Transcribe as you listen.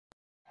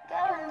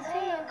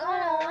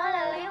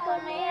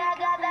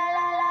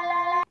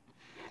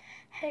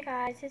Hey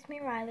guys, it's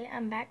me Riley.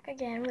 I'm back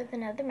again with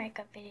another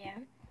makeup video.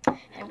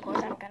 And of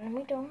course I'm going to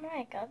be doing my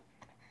makeup.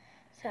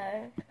 So,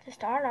 to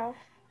start off,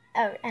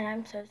 oh, and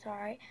I'm so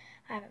sorry,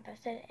 I haven't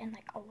posted it in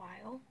like a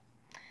while.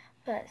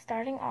 But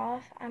starting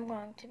off, I'm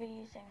going to be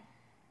using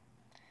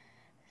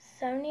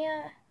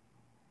Sonia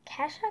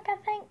Kashuk, I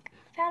think,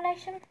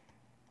 foundation.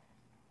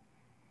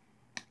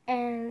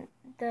 And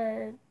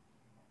the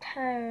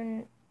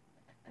tone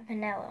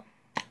Vanilla.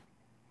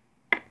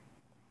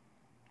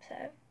 So,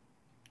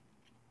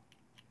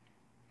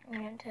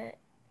 I'm going to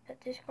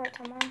put this squirts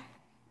on my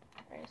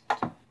wrist,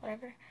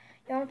 whatever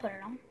you want to put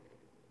it on.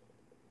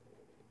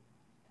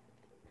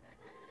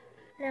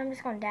 Now I'm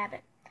just going to dab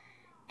it.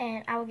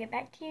 And I will get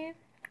back to you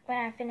when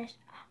I finish.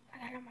 Oh, I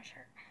got it on my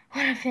shirt.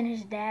 When I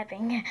finish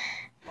dabbing.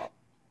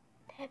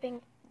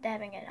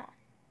 dabbing it on.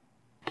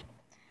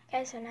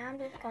 Okay, so now I'm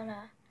just going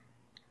to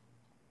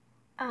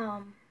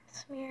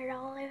smear it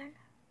all in.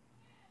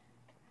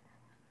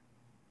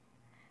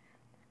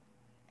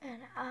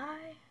 And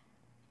I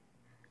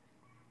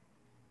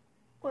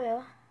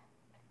will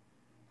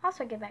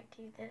also get back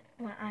to you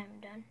when I'm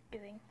done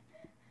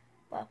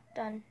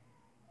done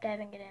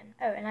dabbing it in.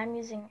 Oh, and I'm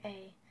using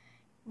a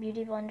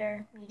beauty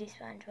blender, beauty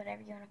sponge,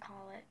 whatever you want to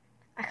call it.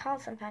 I call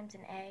it sometimes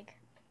an egg,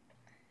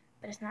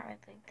 but it's not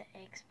really the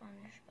egg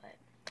sponge, but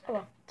oh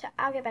well. So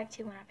I'll get back to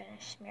you when I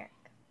finish smearing.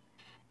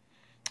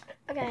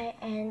 Okay,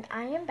 and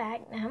I am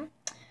back now.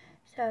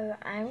 So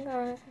I'm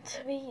going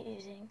to be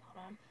using,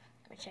 hold on,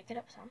 let me check it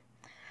up some,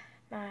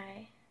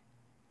 my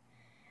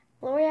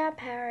L'Oreal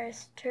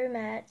Paris True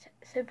Matte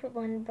Super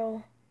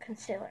Blendable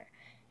Concealer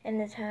in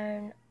the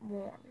tone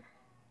Warm.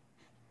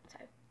 So,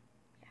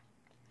 yeah.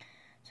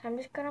 So I'm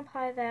just going to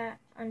apply that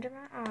under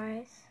my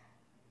eyes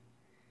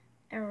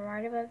and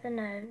right above the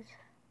nose.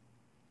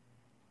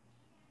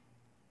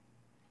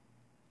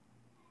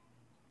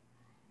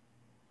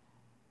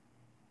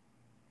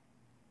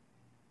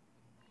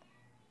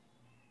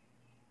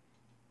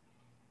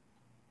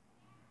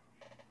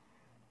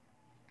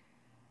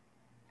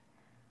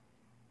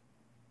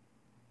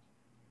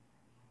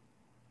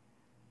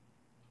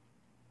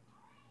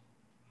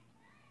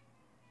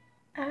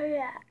 Oh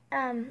yeah,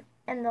 and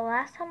the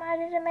last time I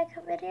did a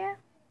makeup video,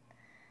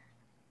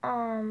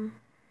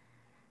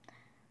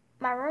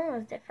 my room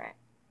was different,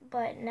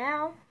 but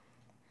now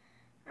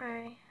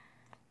I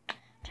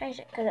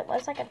changed it because it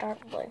was like a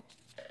dark blue,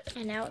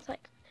 and now it's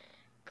like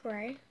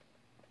gray.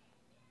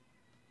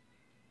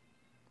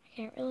 I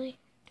can't really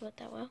do it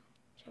that well,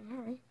 show my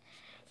room,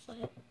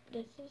 but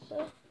this is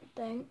the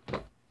thing,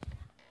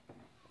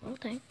 little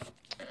thing,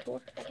 for,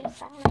 I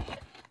guess, I don't know,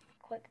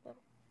 quick little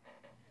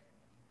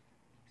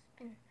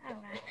spin, I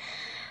don't know,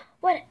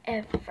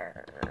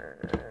 whatever.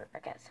 I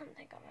got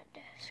something on my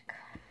desk.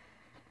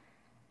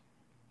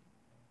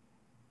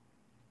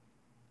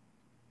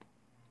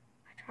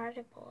 I tried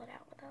to pull it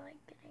out without like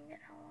getting it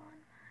all on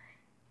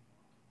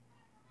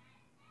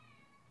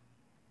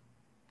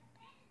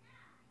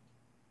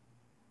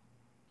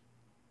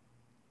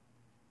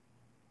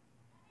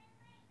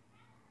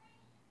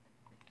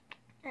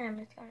and I'm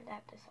just going to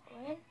dab this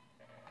all in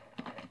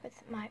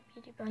with my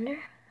beauty blender.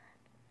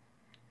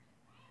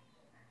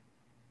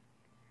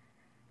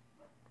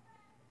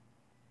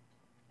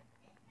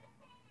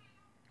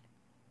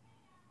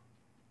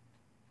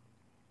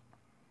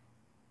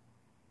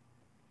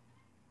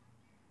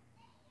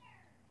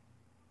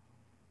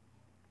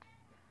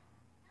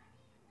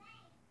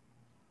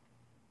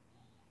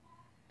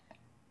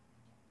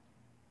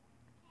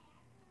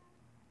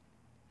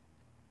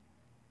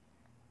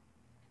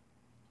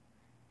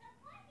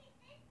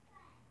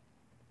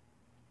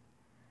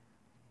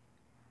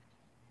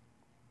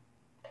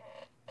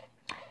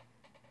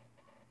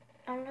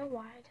 I don't know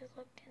why I just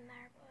looked in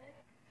there, but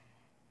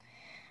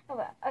oh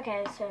well.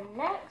 Okay, so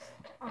next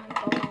I'm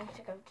going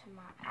to go to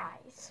my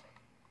eyes.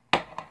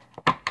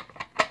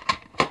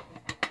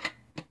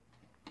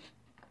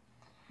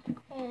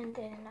 And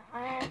then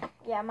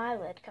my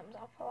lid comes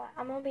off a lot.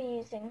 I'm gonna be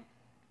using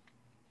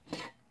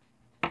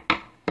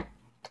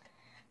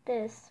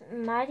this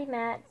Mighty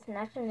Matte's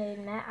Natural Nude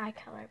Matte Eye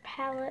Color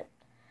Palette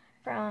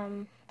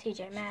from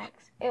TJ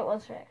Maxx. It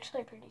was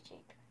actually pretty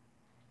cheap.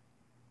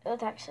 It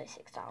was actually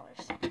 $6, so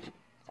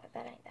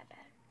that ain't that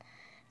bad.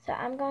 So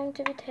I'm going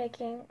to be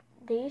taking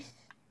these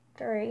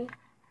three,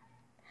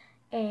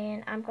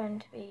 and I'm going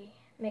to be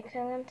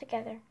mixing them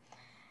together,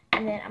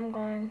 and then I'm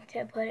going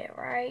to put it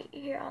right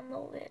here on the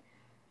lid.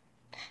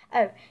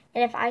 Oh,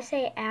 and if I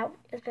say out,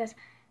 it's because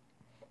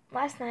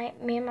last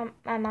night my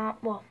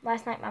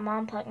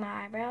mom plucked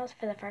my eyebrows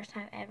for the first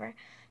time ever,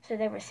 so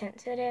they were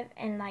sensitive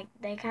and like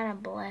they kind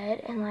of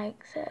bled, and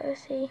like, so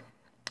see.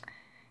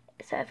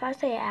 So if I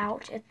say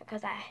ouch, it's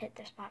because I hit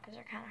their spot because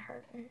they're kind of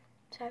hurting.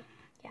 So,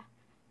 yeah.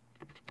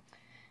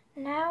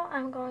 Now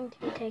I'm going to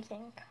be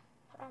taking,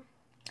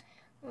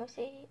 let me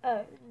see,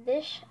 oh,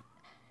 these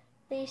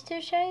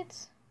two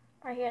shades,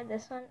 right here,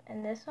 this one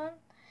and this one,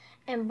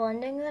 and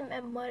blending them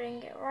and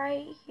putting it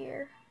right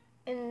here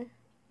in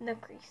the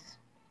crease.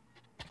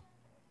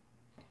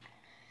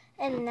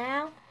 And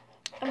now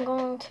I'm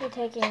going to be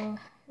taking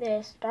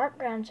this dark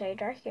brown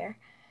shade right here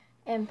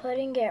and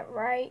putting it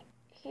right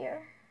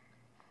here.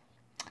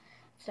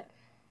 So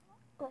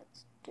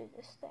let's do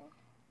this thing.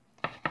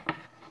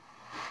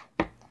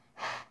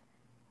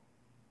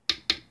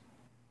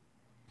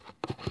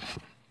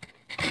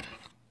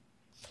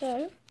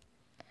 So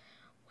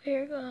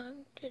we're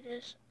going to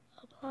just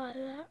apply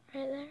that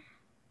right there.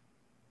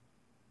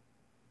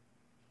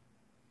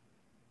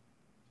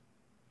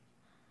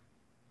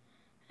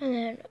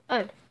 And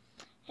then,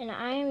 and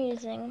I am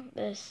using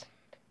this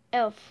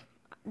the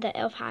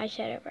e.l.f.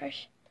 eyeshadow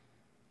brush.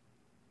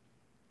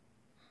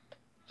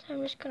 So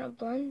I'm just going to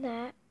blend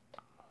that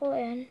all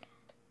in.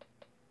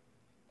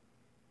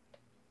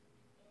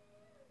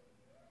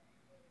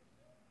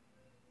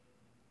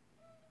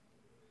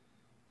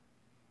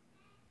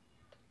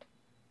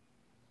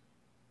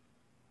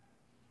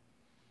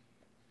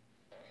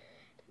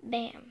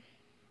 Bam.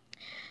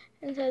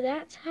 And so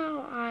that's how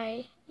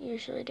I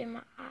usually do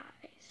my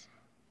eyes.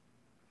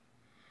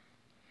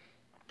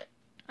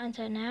 And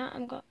so now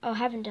I'm going, I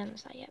haven't done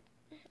this yet.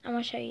 I'm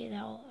going to show you the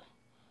whole.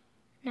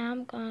 Now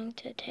I'm going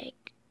to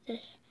take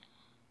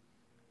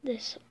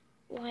this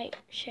light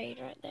shade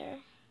right there.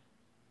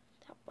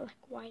 That like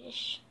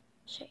whitish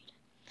shade.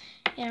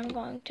 And I'm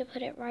going to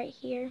put it right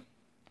here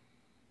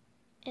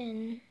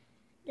in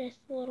this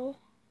little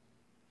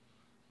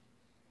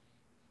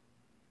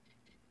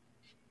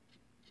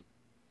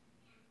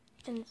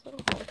hole.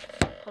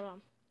 Hold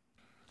on.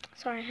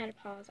 Sorry, I had to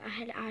pause. I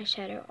had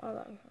eyeshadow all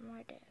over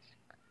my desk.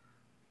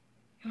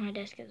 And my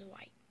desk is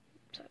white.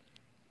 So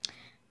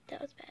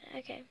that was bad.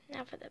 Okay,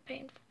 now for the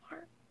painful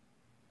part.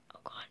 Oh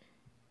god.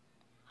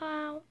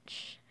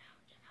 Ouch.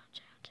 Ouch,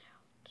 ouch, ouch,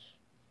 ouch.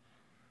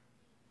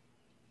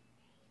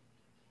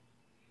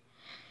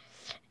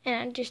 And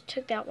I just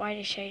took that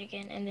whitish shade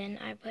again and then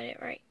I put it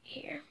right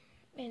here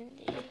in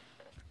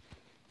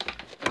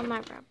on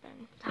my brow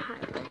bone. The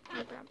highlight,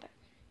 my brow bone.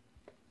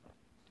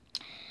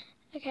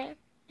 Okay,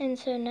 and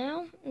so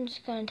now I'm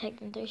just going to take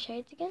them 3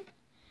 shades again.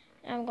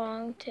 I'm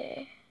going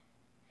to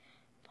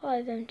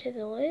apply them to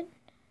the lid.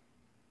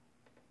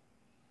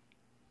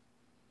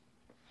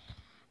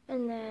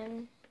 And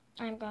then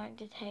I'm going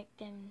to take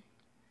them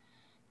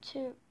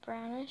 2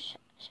 brownish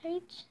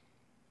shades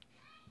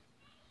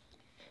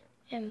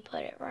and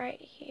put it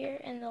right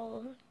here in the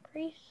little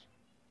crease.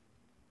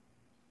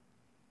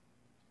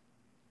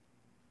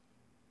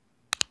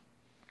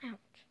 Ouch,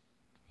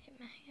 hit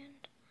my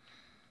hand.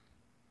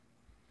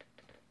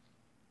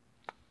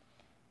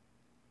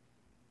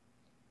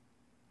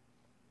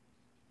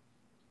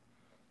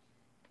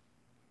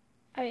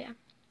 Oh yeah,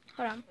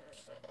 hold on.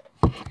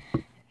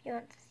 If you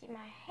want to see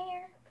my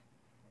hair,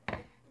 this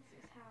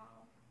is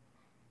how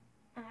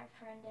my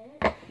friend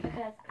did it.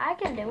 Because I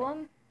can do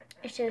them,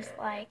 it's just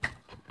like,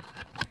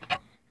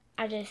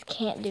 I just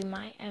can't do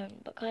my own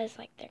because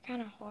like they're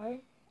kind of hard.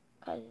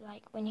 Because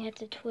like when you have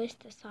to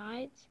twist the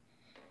sides,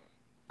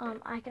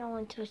 I can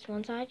only twist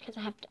one side because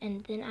I have to,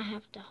 and then I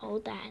have to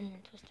hold that and then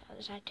twist the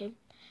other side too,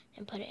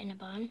 and put it in a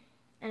bun.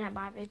 And I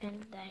bobby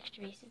pinned the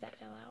extra pieces that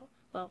fell out.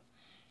 Well,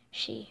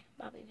 she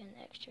bobby pinned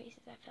the extra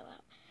pieces that fell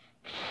out.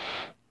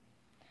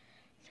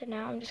 So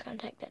now I'm just gonna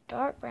take that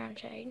dark brown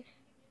shade.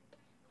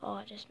 Oh,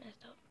 I just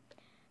messed up.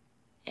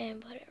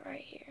 And put it right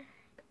here.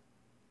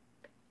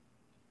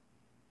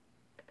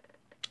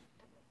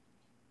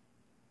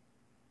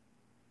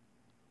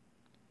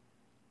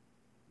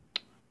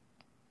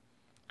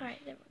 Alright,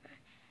 there we go.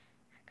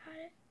 I got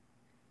it.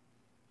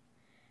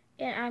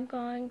 And I'm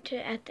going to,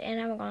 at the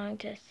end, I'm going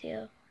to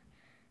seal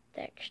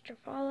the extra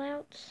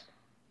fallouts.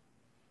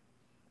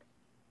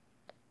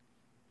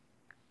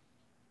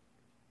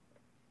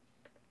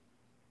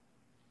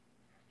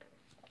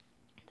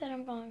 Then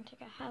I'm going to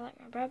highlight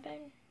my brow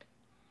bone.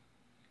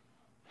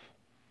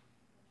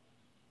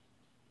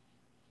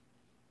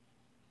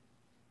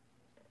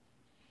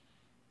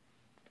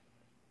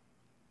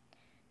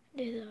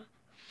 Do the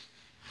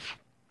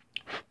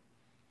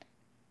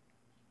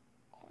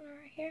corner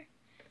right here.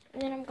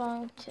 And then I'm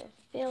going to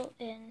fill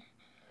in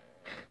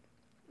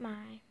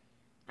my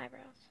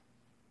eyebrows.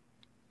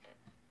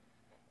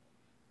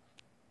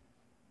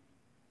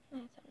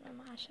 That's on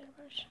my eyeshadow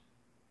brush.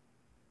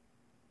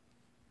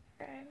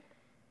 Okay.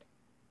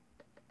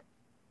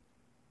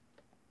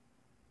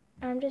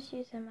 I'm just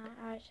using my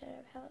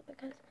eyeshadow palette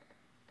because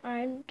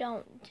I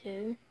don't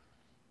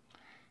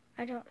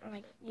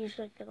like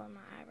usually fill in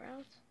my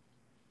eyebrows.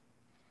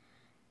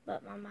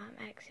 But my mom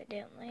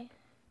accidentally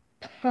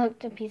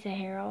plucked a piece of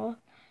hair off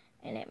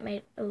and it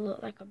made it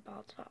look like a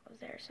bald spot was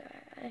there, so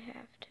I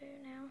have to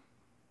now.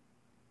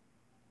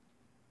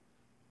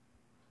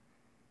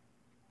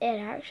 It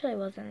actually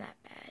wasn't that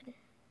bad.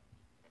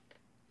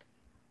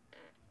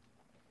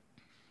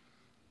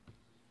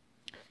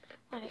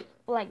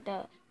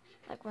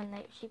 Like when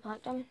she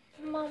plucked them,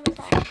 Mom was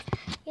like,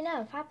 you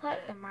know, if I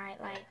pluck them right,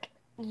 like,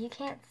 you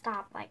can't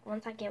stop. Like,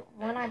 once I get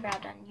one eyebrow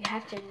done, you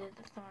have to do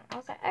this one. I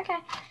was like, okay.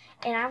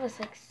 And I was,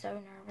 like,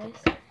 so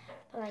nervous.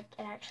 But, like,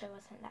 it actually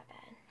wasn't that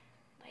bad.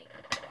 Like,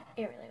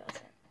 it really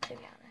wasn't, to be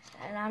honest.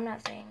 And I'm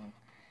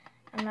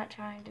not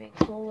trying to be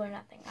cool or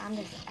nothing. I'm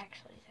just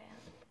actually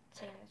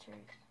saying the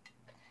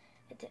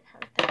truth. it didn't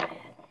hurt that bad.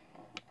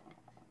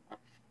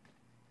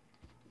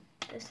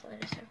 This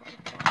lid is so hard.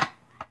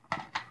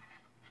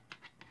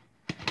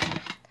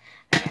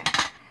 Okay,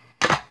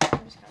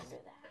 I'm just gonna do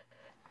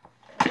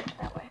that.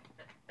 That way.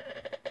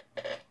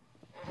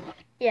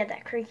 Yeah,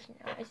 that creaky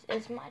noise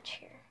is my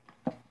chair.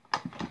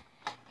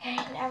 Okay,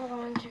 now we're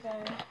going to go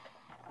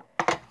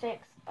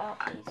fix up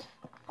these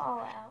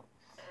fallouts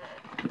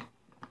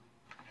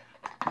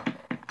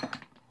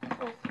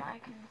with my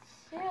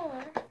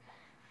concealer,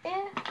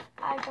 if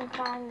I can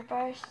find the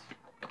brush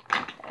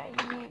that I used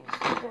to do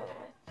it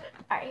with.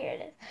 Alright, here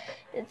it is.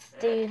 It's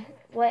the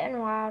Wet n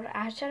Wild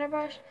eyeshadow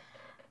brush,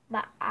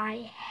 but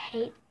I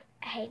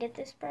hated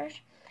this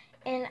brush.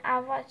 And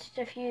I've watched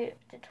a few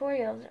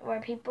tutorials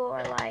where people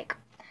are like,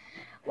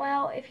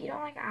 well, if you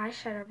don't like an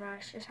eyeshadow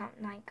brush or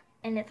something, like,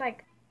 and it's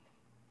like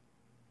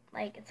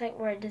it's like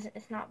where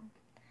it's not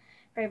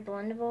very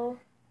blendable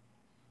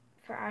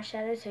for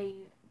eyeshadow, so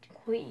you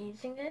quit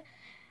using it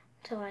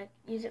to like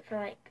use it for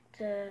like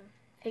to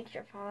fix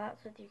your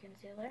fallouts with your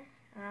concealer.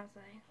 And I was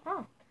like,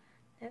 oh,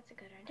 that's a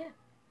good idea.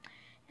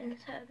 And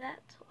so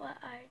that's what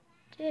I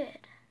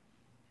did.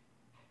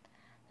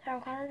 So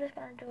I'm kind of just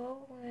gonna do a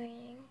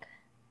wing.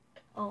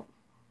 Oh,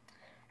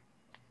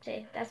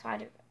 see, that's why I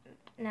do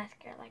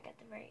mascara like at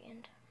the very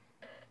end.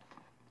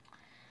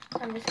 So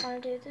I'm just gonna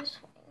do this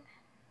wing.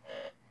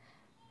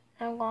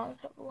 I'm going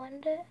to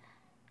blend it.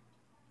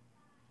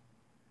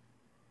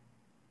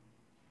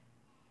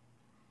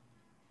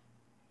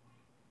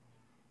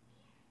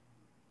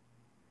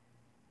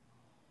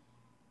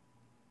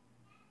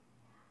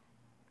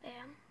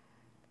 Bam.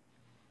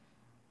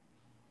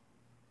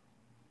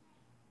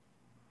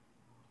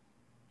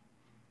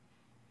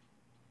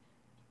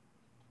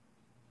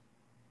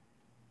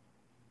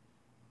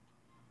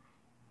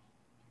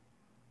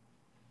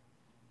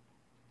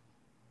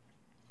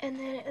 And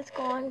then it's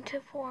going to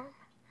form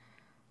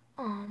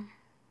a line.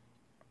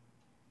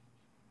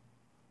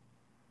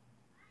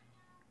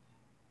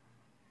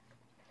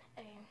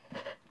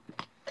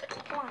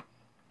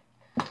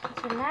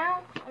 So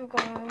now I'm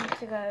going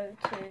to go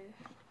to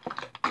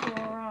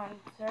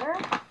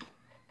bronzer,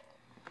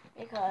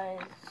 because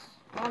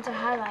bronzer,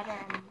 highlighter,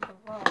 and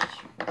blush,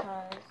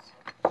 because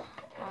I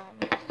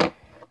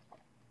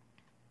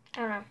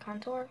don't have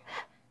contour,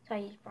 so I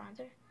use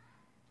bronzer.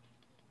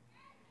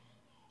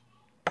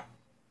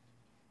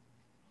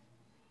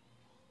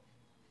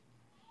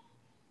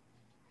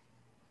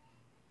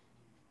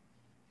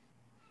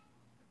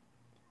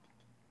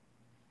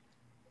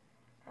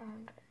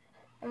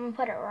 I'm gonna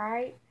put it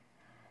right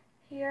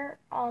here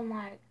on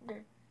my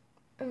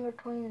in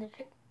between the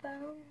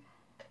cheekbone.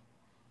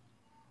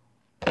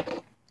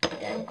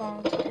 Then I'm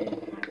going to do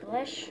my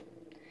blush,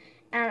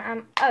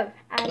 and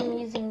I'm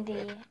using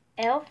the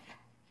e.l.f.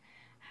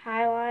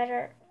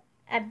 highlighter,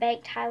 a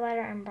baked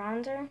highlighter and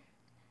bronzer.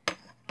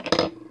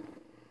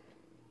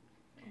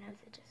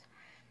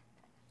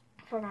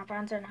 For my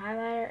bronzer and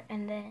highlighter,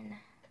 and then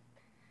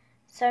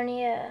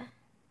Sonia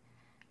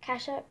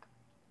Kashuk,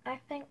 I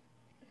think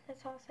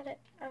that's how I said it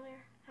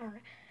earlier. I don't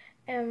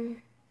know.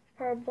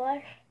 For a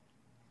blush,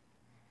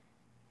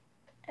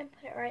 and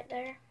put it right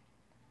there.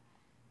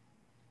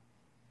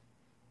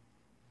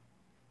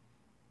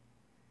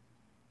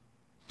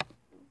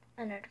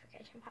 A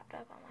notification popped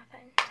up on my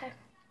phone, so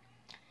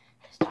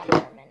stop for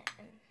a minute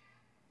and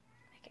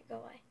make it go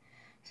away.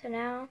 So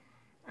now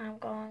I'm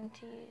going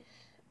to use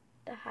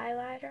the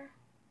highlighter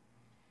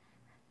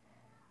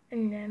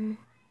and then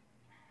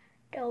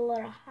do a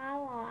little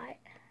highlight.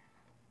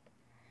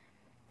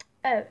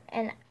 Oh,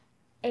 and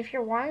if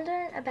you're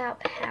wondering about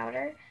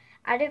powder,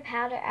 I do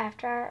powder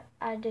after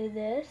I do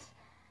this,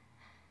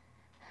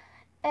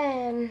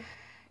 and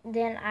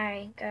then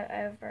I go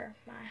over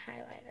my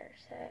highlighter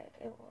so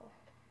it will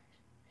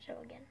show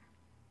again.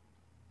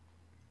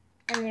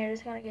 And you're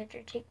just going to get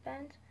your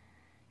cheekbones,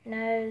 your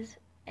nose,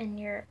 and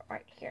your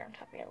right here on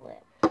top of your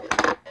lip.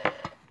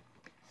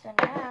 So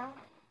now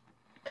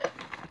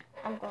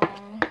I'm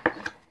going to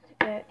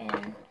go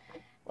in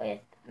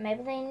with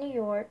Maybelline New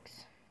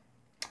York's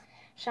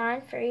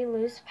Shine Free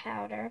Loose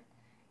Powder,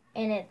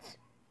 and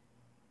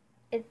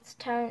its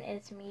tone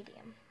is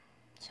medium.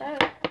 So,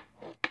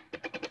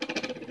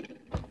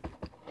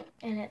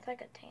 and it's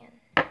like a tan.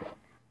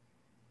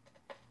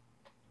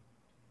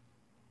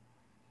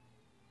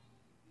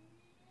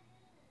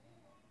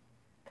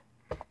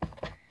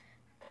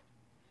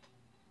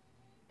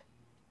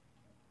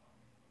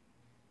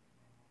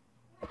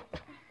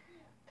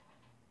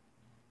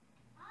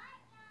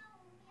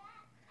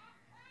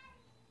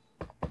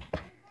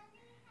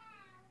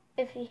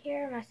 If you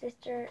hear my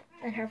sister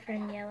and her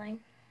friend yelling,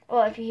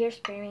 well, if you hear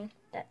screaming,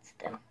 that's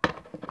them.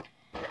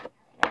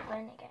 They're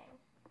playing a game.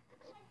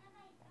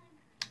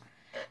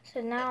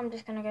 So now I'm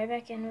just going to go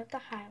back in with the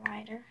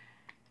highlighter,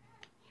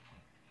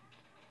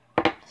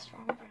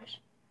 strong brush,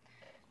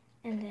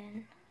 and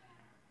then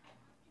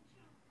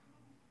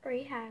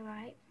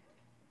re-highlight.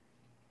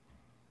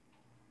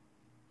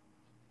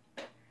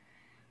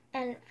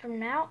 And from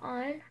now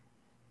on,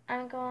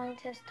 I'm going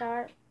to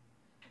start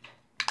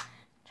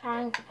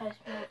trying to post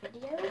more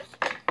videos.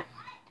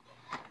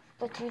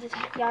 but y'all just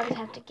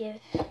have to give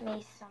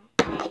me some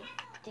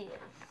ideas.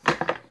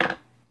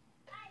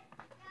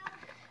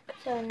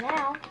 So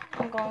now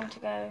I'm going to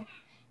go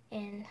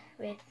in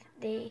with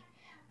the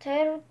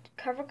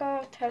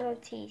CoverGirl Total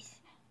Tease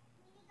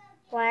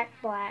Black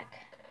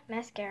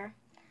Mascara.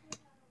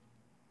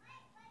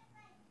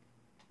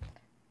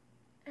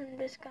 I'm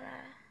just gonna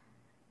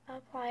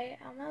apply it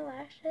on my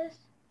lashes.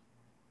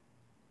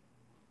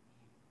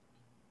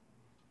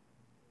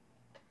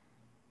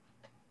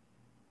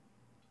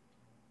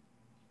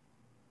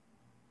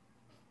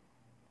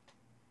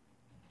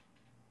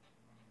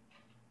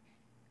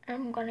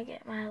 I'm gonna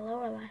get my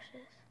lower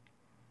lashes.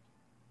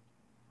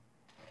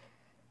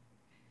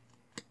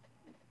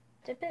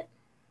 Dip it.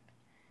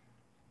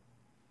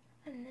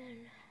 And then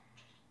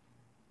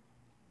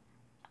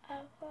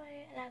apply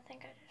it. And I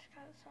think I just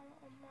got some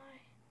on my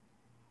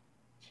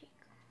cheek.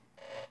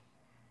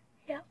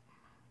 Yep.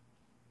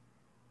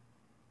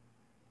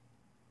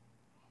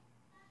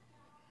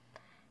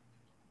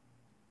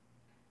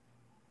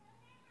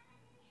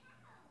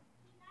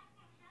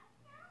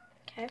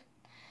 Okay.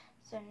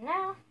 So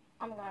now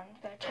I'm going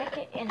to go check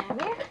it in a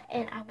mirror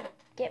and I will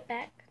get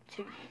back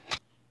to you.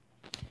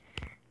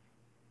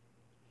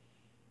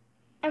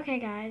 Okay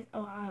guys,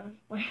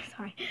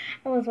 sorry,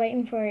 I was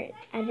waiting for it.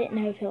 I didn't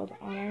know if it was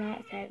on or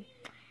not, so,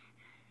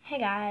 hey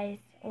guys,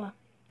 well,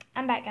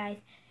 I'm back guys,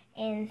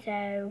 and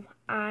so,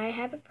 I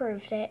have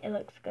approved it. It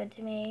looks good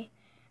to me,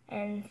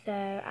 and so,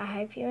 I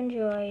hope you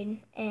enjoyed,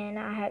 and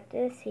I hope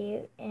to see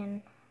you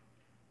in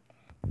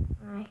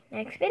my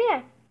next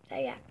video. So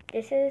yeah,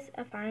 this is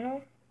a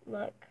final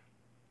look.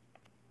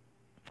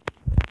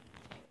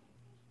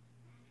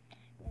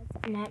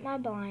 I'm at my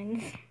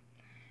blinds,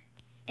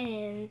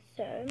 and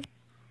so,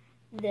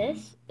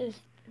 this is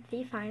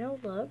the final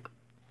look.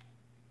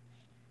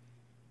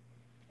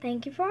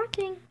 Thank you for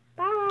watching.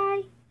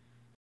 Bye.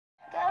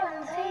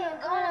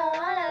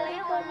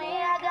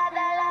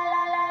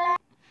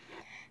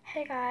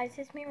 Hey guys,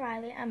 it's me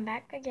Riley. I'm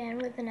back again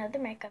with another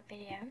makeup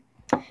video.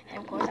 And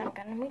of course I'm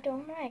gonna be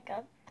doing my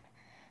makeup.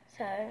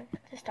 So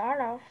to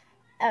start off,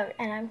 oh,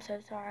 and I'm so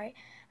sorry,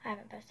 I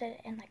haven't posted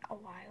it in like a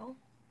while.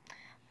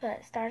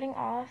 But starting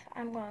off,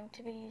 I'm going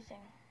to be using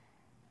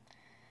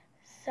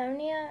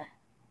Sonia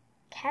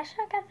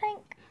Kashuk, I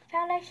think,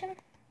 foundation.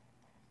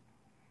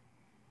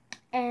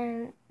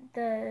 And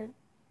the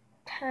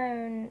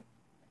tone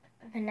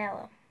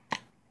Vanilla.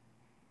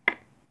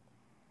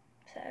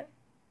 So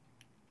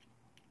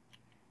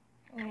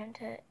I'm going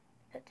to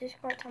put this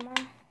squirts on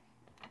my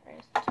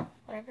wrist,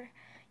 whatever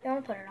you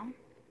want to put it on.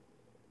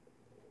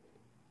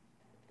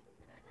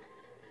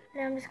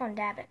 Now I'm just going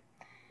to dab it.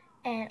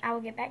 And I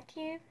will get back to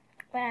you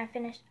when I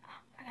finish.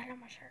 Oh, I got it on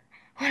my shirt.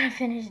 When I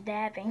finish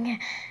dabbing.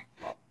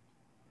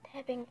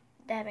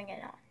 dabbing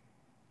it on.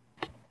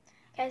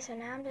 Okay, so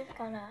now I'm just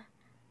going to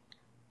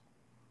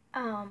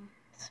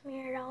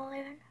smear it all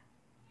in.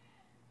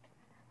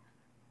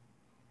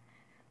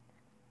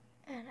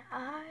 And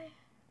I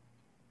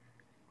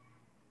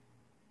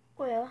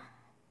will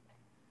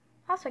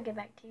also get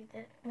back to you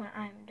when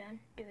I'm done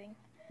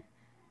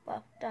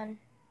done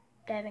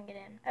dabbing it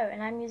in. Oh,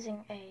 and I'm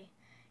using a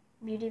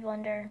beauty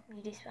blender,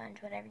 beauty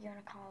sponge, whatever you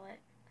want to call it.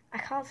 I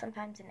call it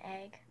sometimes an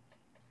egg,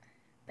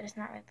 but it's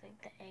not really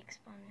the egg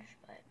sponge,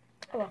 but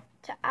oh well.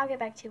 So I'll get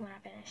back to you when I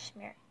finish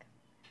smearing.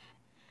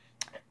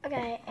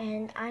 Okay,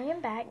 and I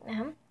am back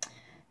now.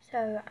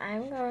 So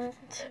I'm going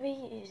to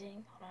be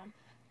using, hold on,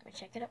 let me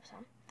check it up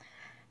some,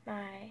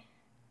 my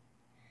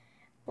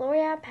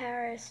L'Oreal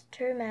Paris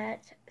True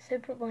Matte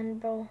Super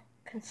Blendable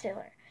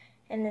Concealer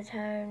in the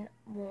tone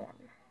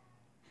Warm.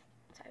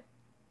 So,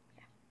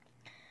 yeah.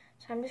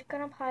 So I'm just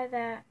going to apply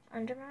that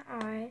under my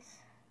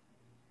eyes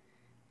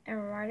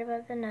and right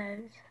above the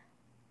nose.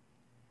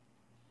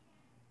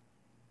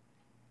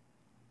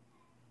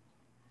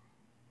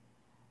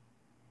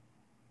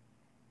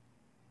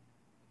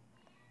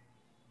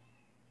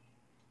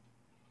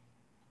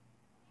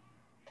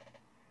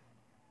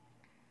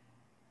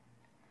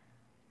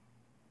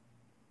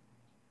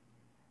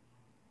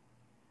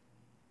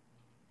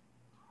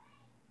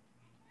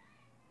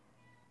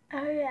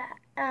 Oh yeah,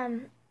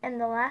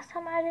 and the last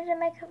time I did a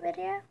makeup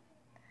video,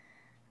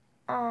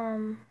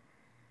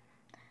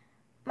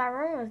 my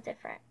room was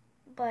different,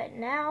 but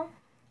now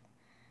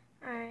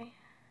I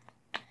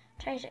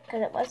changed it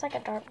because it was like a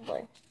dark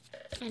blue,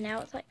 and now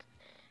it's like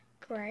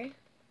gray.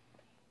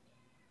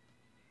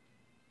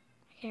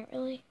 I can't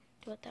really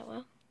do it that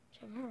well,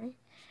 show my room,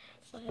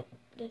 but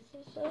this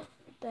is the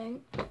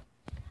thing,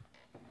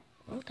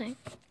 little thing,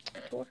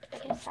 tour, I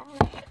guess, I don't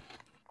know,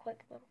 quick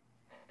little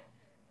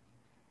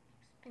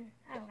spin,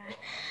 I don't know,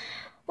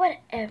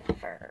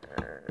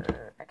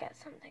 whatever, I got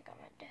something on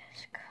my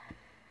desk.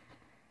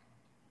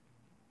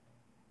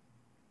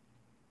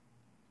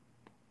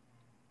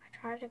 I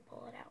tried to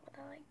pull it out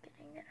without like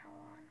getting it all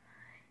on.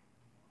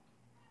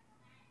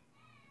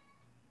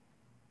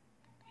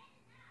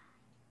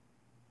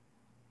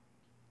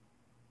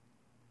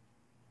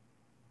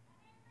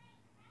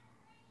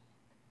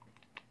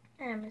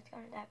 And I'm just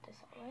going to dab this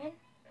all in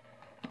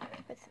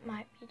with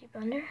my beauty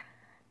blender.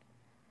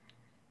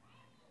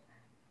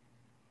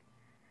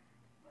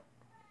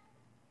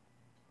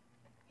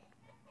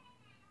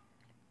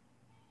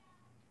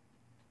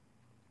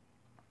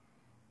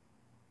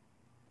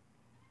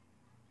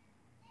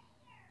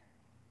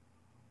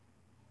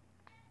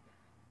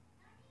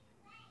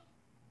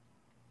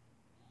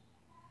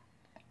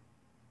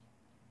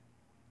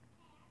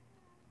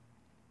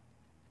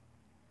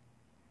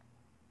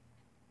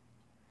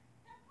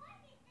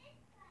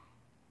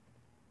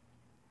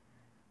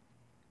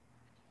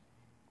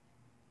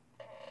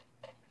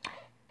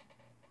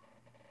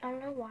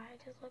 know why I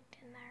just looked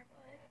in there,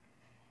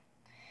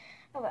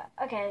 but oh well.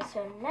 Okay,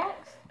 so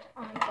next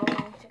I'm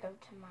going to go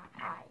to my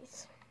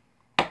eyes.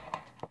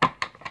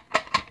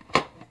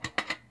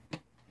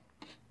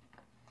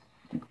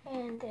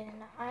 And then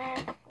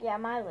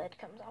my lid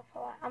comes off a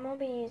lot. I'm going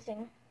to be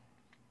using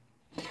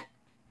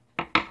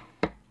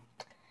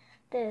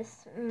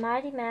this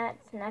Mighty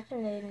Matte's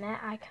Natural Nude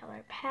Matte Eye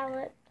Color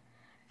Palette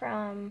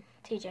from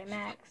TJ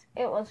Maxx.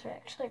 It was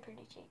actually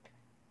pretty cheap.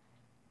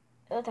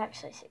 It was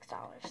actually $6,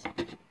 so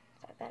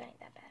that ain't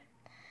that bad.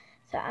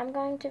 So I'm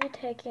going to be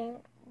taking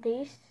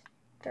these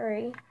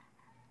three,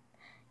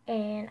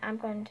 and I'm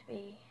going to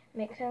be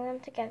mixing them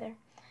together,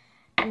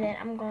 and then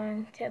I'm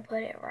going to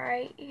put it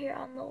right here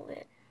on the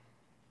lid.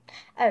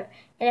 Oh,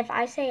 and if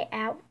I say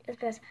out, it's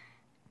because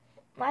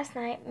last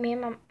night my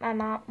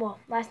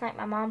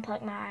mom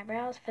plucked my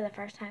eyebrows for the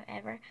first time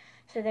ever,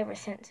 so they were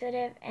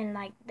sensitive, and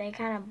like they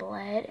kind of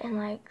bled, and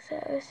like,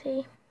 so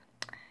see.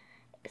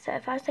 So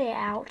if I say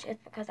ouch,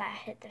 it's because I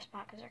hit their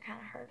spot because they're kind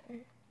of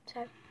hurting.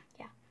 So,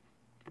 yeah.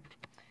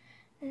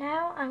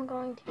 Now I'm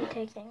going to be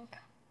taking,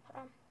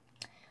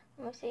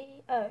 let me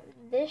see,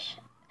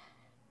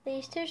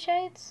 these two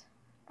shades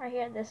right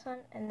here, this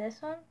one,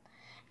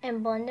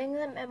 and blending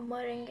them and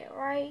putting it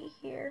right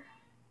here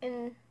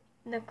in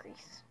the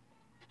crease.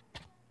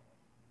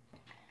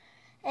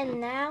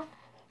 And now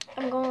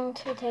I'm going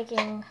to be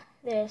taking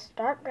this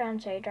dark brown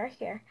shade right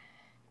here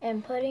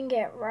and putting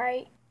it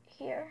right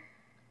here.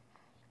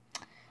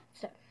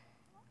 So,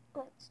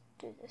 let's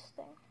do this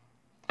thing.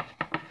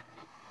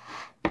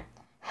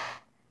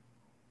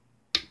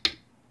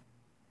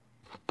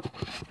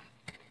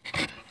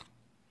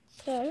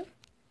 So,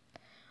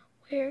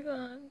 we're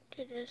going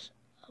to just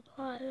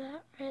apply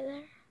that right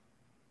there.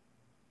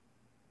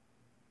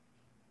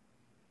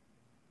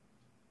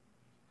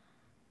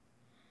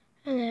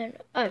 And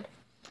then,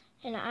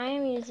 and I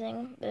am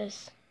using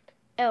this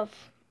the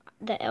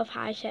e.l.f.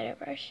 eyeshadow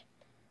brush.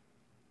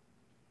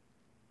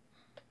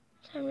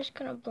 So I'm just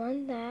going to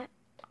blend that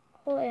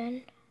all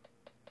in.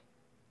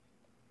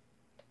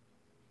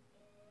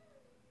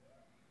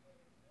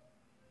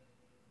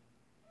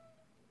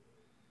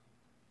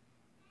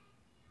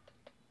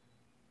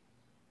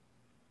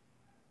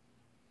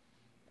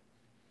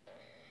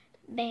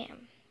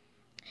 Bam.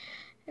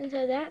 And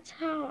so that's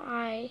how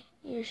I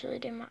usually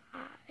do my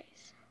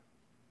eyes.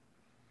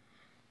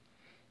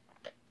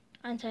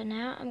 And so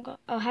now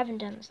I haven't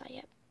done this side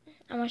yet.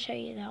 I'm going to show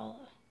you the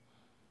whole.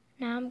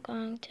 Now I'm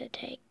going to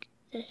take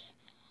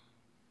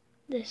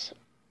this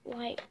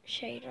light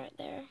shade right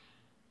there.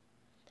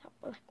 That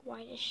like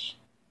whitish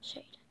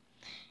shade.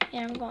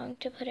 And I'm going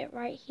to put it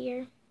right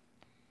here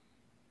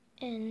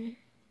in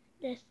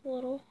this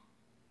little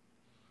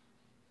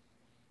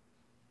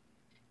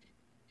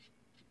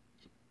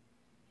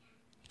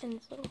hole.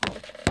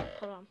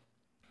 Hold on.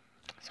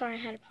 Sorry, I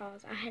had to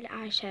pause. I had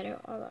eyeshadow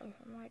all over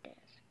my desk.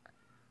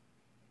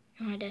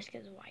 And my desk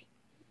is white.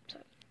 So,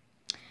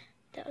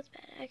 that was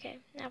bad. Okay,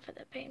 now for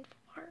the painful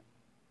part.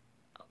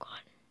 Oh,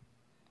 God.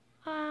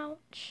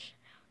 Ouch.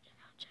 Ouch,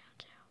 ouch,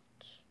 ouch,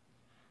 ouch.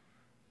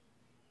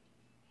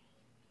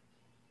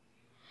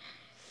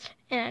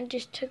 And I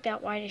just took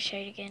that whitish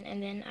shade again,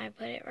 and then I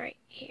put it right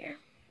here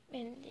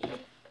in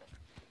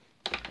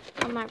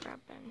on my brow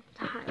bone.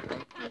 To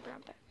highlight my brow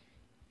bone.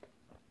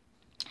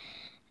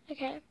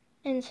 Okay,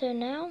 and so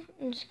now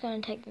I'm just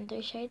going to take them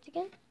 3 shades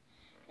again.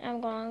 I'm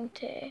going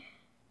to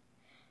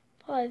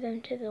apply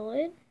them to the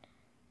lid.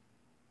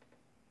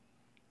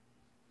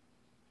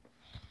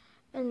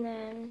 And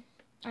then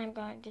I'm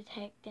going to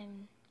take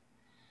them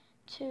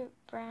 2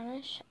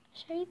 brownish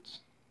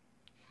shades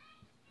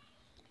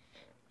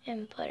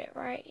and put it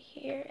right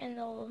here in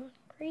the little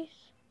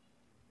crease.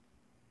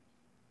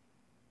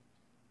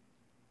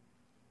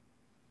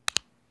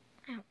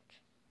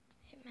 Ouch.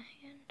 Hit my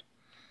hand.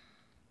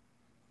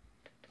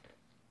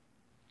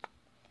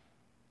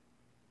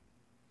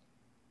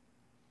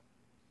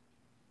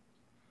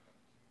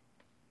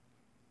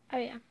 Oh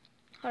yeah.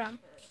 Hold on.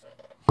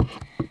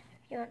 If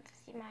you want to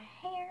see my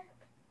hair,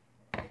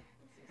 this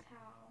is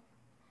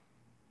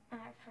how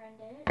my friend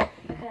did it.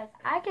 Because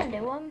I can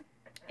do them.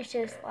 It's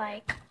just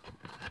like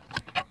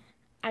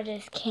I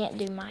just can't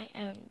do my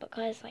own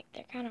because like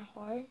they're kind of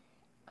hard.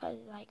 Because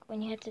like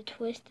when you have to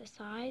twist the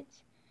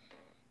sides,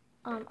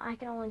 I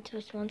can only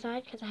twist one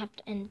side because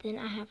and then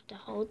I have to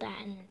hold that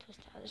and then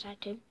twist the other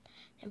side too,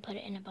 and put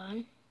it in a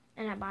bun.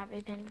 And I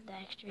bobby pinned the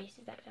extra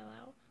pieces that fell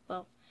out.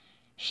 Well,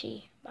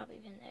 she bobby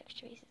pinned the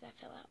extra pieces that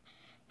fell out.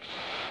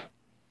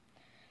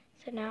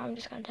 So now I'm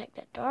just gonna take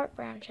that dark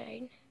brown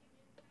shade.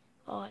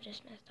 Oh, I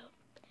just messed up.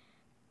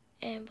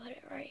 And put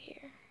it right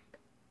here.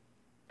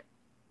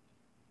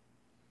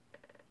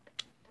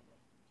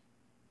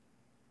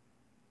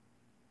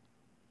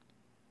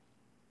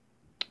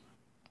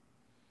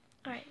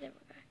 Alright, there we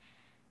go.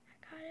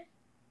 I got it.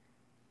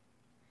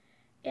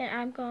 And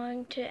I'm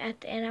going to,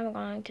 at the end, I'm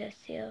going to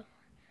seal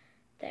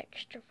the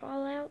extra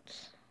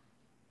fallouts.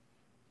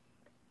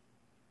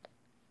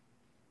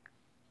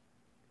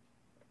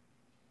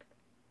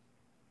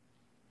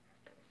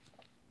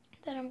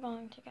 Then I'm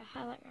going to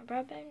highlight my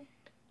brow bone.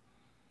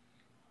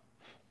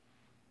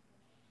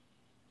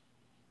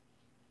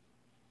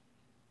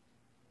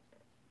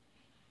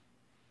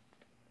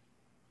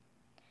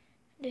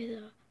 do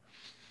the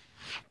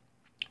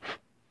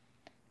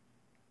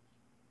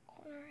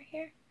corner right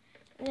here.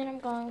 And then I'm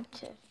going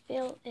to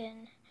fill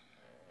in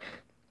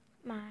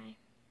my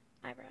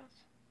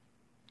eyebrows.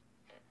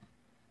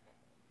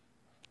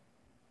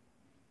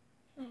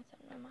 That's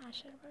on my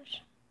eyeshadow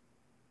brush.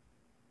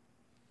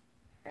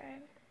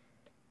 Alright.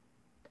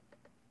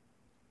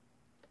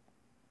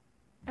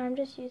 I'm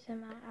just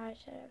using my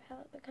eyeshadow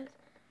palette because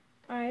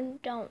I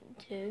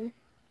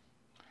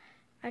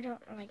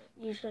don't like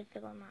usually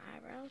fill in my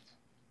eyebrows.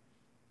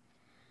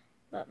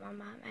 But my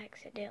mom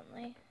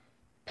accidentally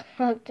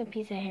plucked a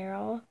piece of hair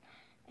off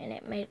and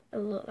it made it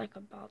look like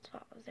a bald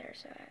spot was there,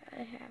 so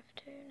I have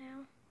to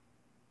now.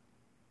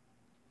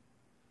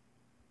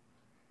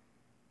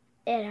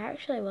 It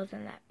actually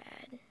wasn't that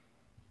bad.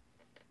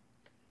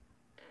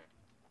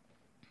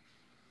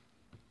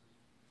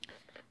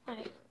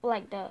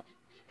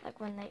 Like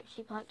when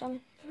she plucked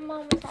them,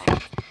 Mom was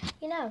like,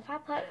 you know, if I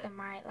pluck them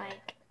right,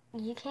 like,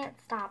 you can't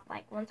stop.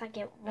 Like, once I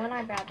get one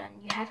eyebrow done,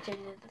 you have to do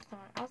this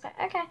one. I was like,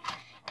 okay.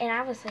 And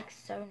I was, like,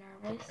 so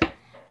nervous.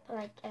 But,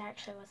 like, it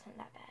actually wasn't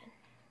that bad.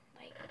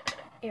 Like,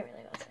 it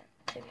really wasn't,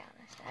 to be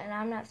honest. And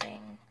I'm not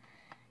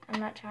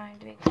trying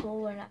to be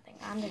cool or nothing.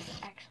 I'm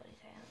just actually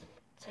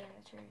saying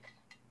the truth.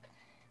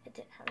 It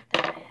didn't hurt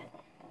that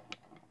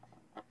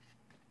bad.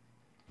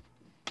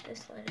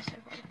 This lid is so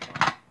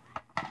hard.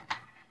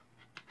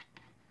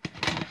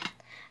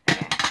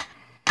 Okay.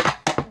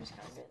 I'm just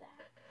gonna do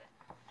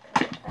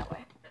that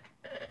way.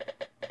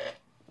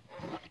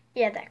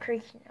 Yeah, that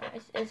creaking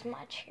noise is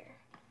my chair.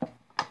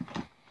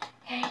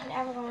 Okay,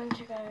 now we're going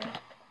to go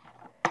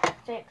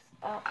fix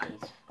up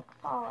these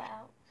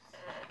fallouts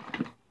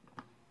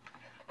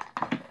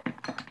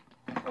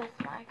with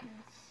my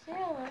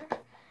concealer.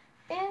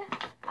 If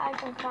I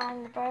can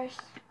find the brush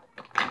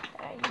that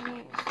I used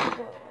to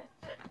do it with.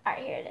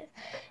 Alright, here it is.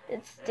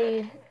 It's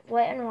the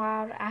Wet n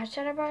Wild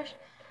eyeshadow brush,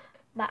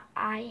 but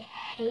I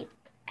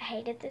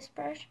hated this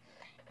brush.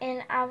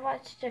 And I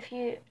watched a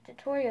few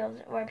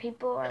tutorials where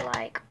people are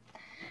like,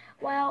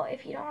 well,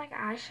 if you don't like an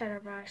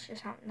eyeshadow brush or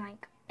something,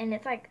 like, and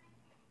it's like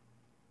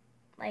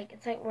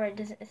where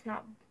it's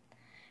not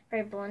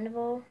very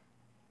blendable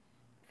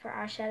for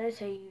eyeshadow,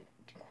 so you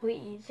quit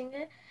using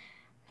it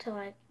to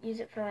like use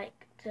it for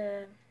like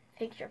to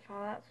fix your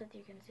fallouts with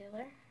your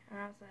concealer. And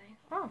I was like,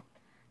 oh,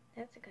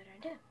 that's a good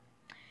idea.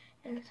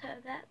 And so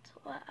that's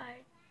what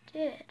I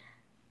did.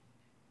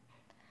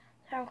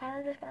 So I'm kind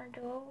of just gonna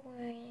do a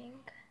wing.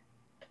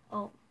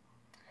 Oh,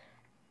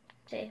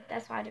 see,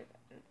 that's why I do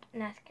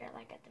mascara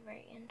like at the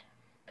very end.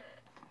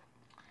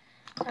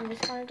 So I'm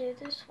just gonna do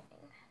this wing.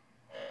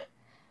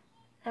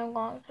 I'm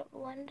going to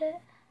blend it.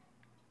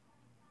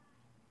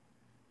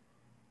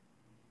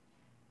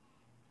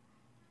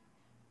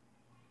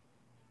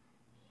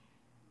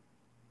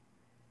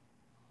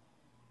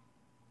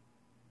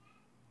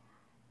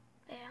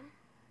 Bam.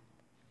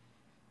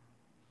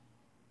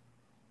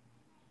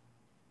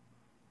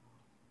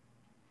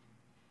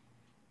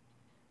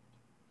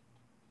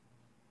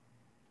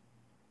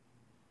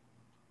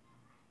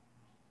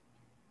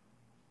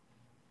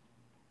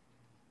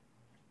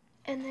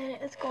 And then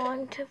it's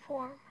going to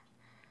form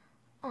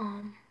a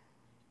line.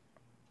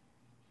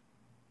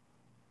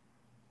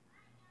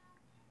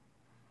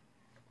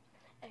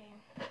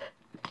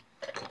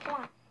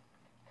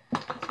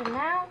 So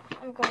now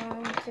I'm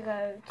going to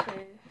go to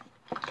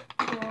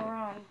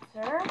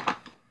bronzer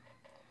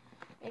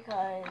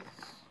because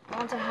I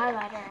want a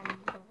highlighter and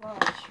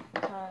blush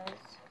because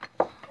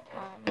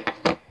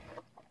I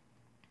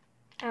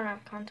don't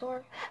have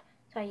contour,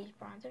 so I use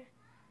bronzer.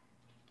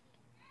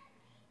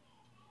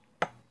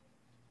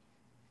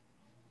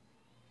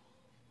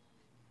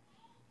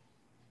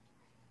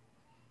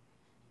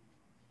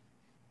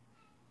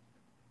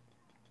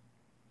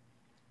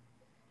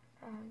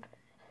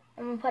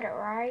 I'm gonna put it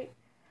right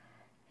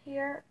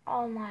here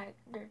on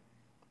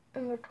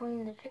in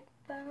between the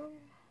cheekbone.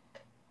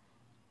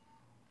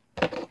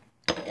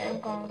 Then I'm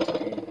going to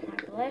do my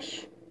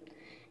blush,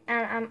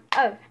 and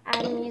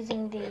I'm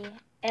using the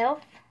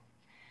e.l.f.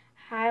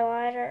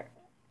 highlighter,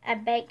 a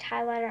baked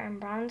highlighter and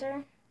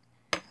bronzer.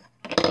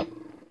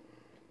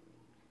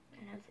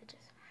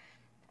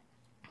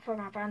 For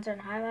my bronzer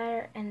and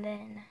highlighter, and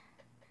then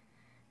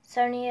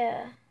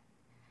Sonia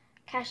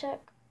Kashuk,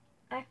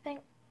 I think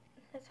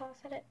that's how I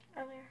said it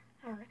earlier.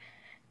 I don't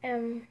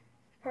know.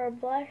 For a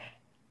blush,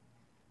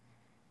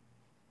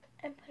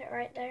 and put it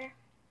right there.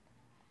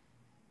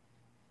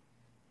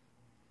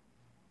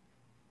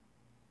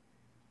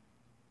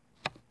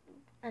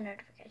 A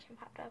notification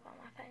popped up on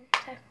my phone,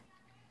 so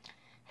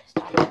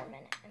stop for a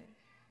minute and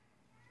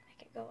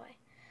make it go away.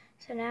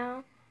 So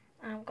now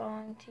I'm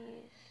going to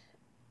use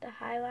the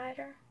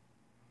highlighter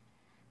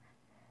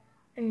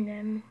and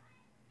then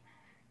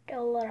do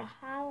a little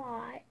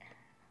highlight.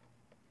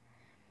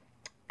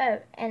 Oh,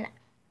 and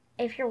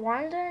if you're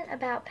wondering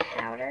about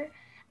powder,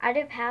 I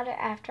do powder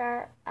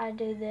after I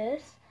do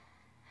this,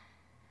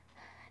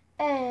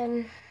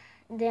 and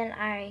then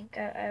I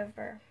go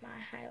over my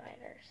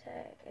highlighter so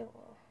it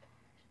will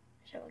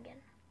show again.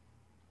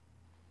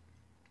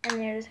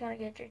 And you're just going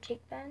to get your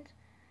cheekbones,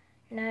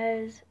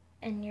 nose,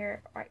 and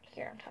your right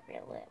here on top of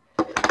your lip.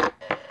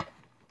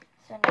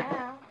 So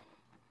now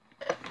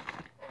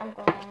I'm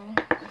going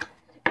to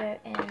go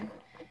in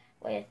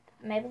with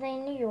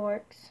Maybelline New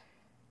York's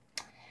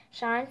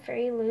Shine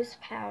Free Loose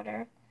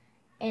Powder,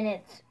 and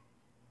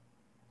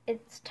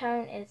its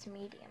tone is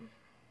medium.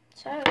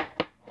 So,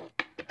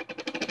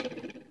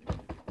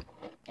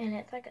 and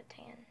it's like a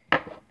tan.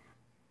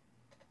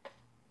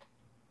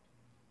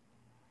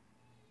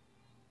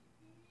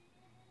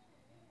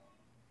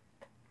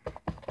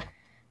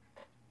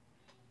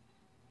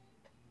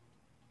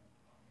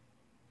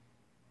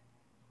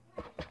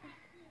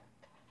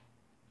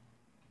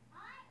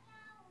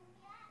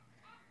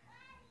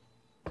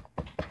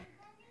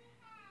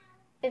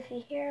 If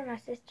you hear my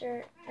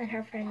sister and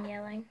her friend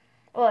yelling,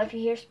 well, if you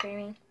hear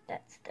screaming,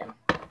 that's them.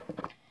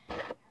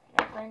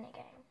 They're playing a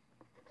game.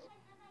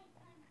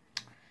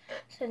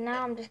 So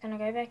now I'm just going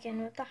to go back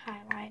in with the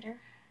highlighter,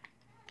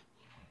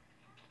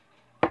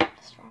 the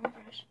strong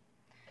brush,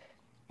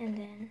 and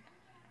then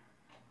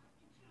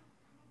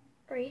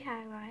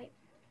re-highlight.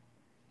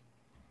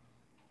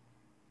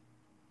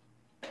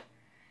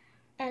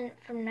 And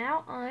from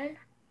now on,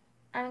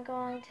 I'm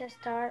going to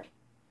start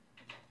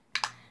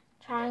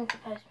trying to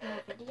post more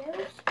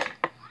videos,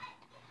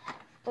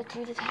 but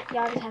y'all just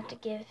have to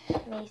give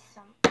me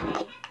some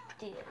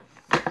ideas.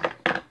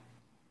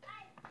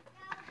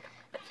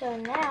 So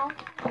now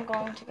I'm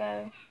going to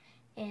go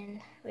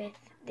in with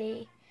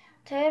the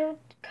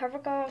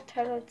CoverGirl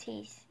Total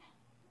Tease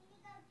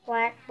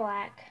Black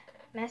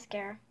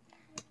Mascara.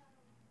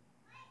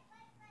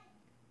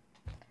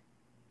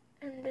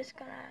 I'm just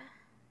gonna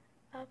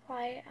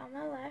apply it on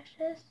my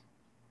lashes.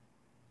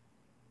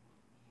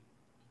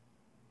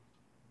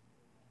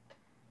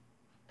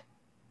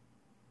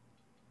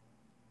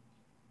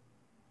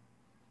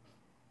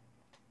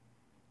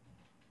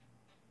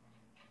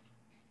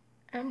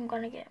 I'm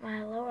gonna get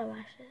my lower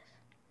lashes.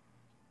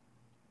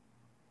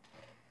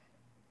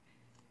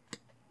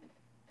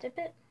 Dip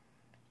it.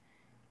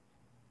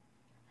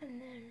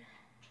 And then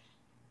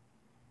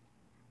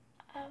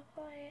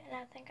apply it. And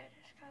I think I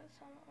just got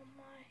some on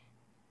my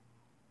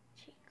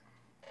cheek.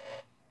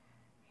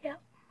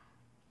 Yep.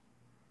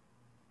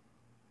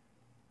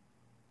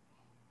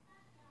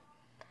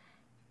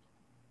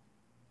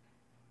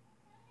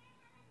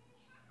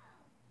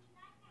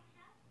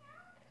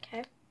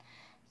 Okay.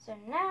 So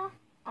now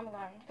I'm going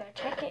to go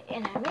check it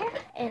in a mirror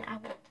and I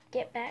will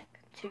get back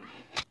to you.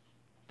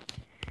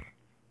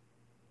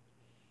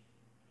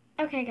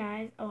 Okay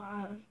guys,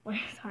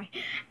 sorry,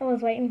 I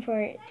was waiting for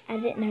it. I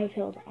didn't know if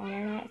it was on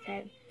or not,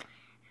 so,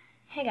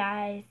 hey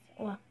guys,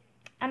 well,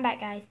 I'm back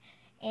guys,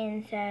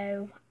 and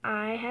so,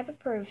 I have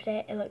approved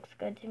it. It looks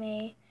good to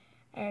me,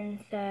 and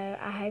so,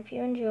 I hope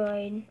you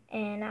enjoyed,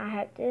 and I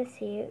hope to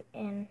see you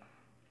in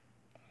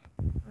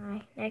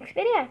my next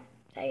video.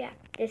 So yeah,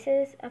 this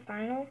is a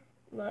final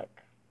look.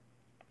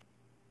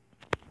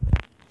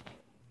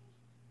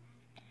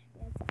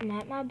 Yes, I'm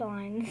at my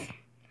blinds,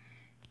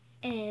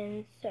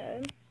 and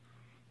so,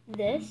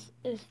 this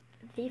is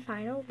the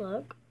final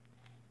look.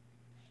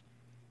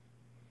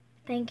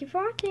 Thank you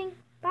for watching.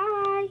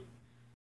 Bye.